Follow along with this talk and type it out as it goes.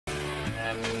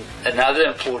Another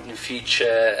important feature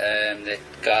that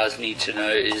guys need to know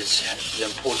is the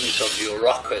importance of your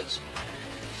rockers.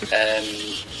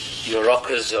 Your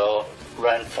rockers are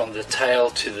run from the tail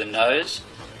to the nose.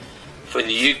 For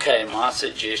the UK, my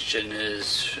suggestion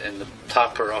is, and the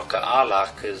type of rocker I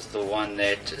like, is the one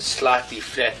that is slightly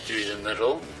flat through the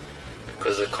middle,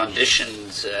 because the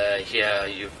conditions here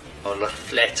are a lot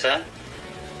flatter.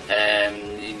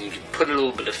 You can put a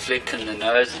little bit of flick in the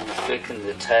nose and a flick in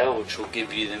the tail, which will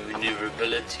give you the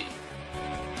maneuverability.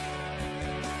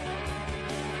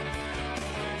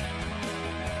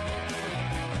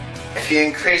 If you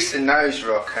increase the nose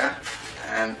rocker,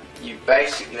 you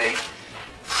basically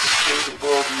give the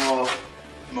board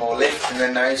more lift in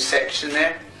the nose section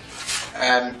there.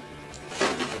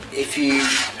 If you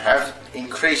have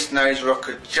increased nose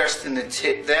rocker just in the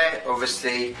tip there,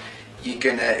 obviously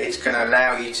it's gonna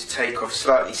allow you to take off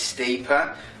slightly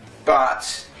steeper,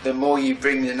 but the more you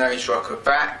bring the nose rocker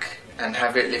back and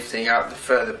have it lifting up the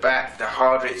further back, the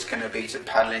harder it's going to be to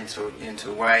paddle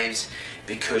into waves,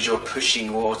 because you're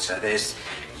pushing water.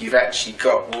 You've actually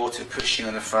got water pushing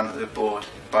on the front of the board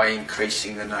by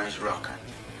increasing the nose rocker.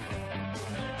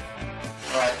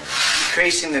 Right,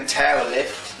 increasing the tail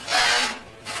lift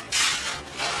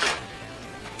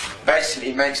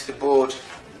basically makes the board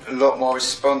a lot more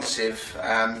responsive,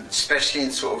 especially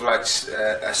in sort of like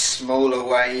a smaller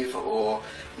wave or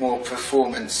more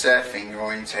performance surfing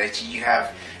orientated. You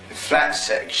have the flat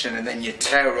section and then your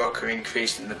tail rocker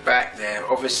increased in the back there.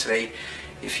 Obviously,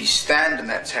 if you stand on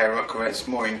that tail rocker where it's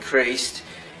more increased,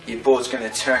 your board's going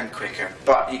to turn quicker,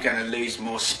 but you're going to lose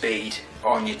more speed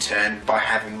on your turn by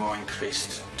having more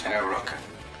increased tail rocker.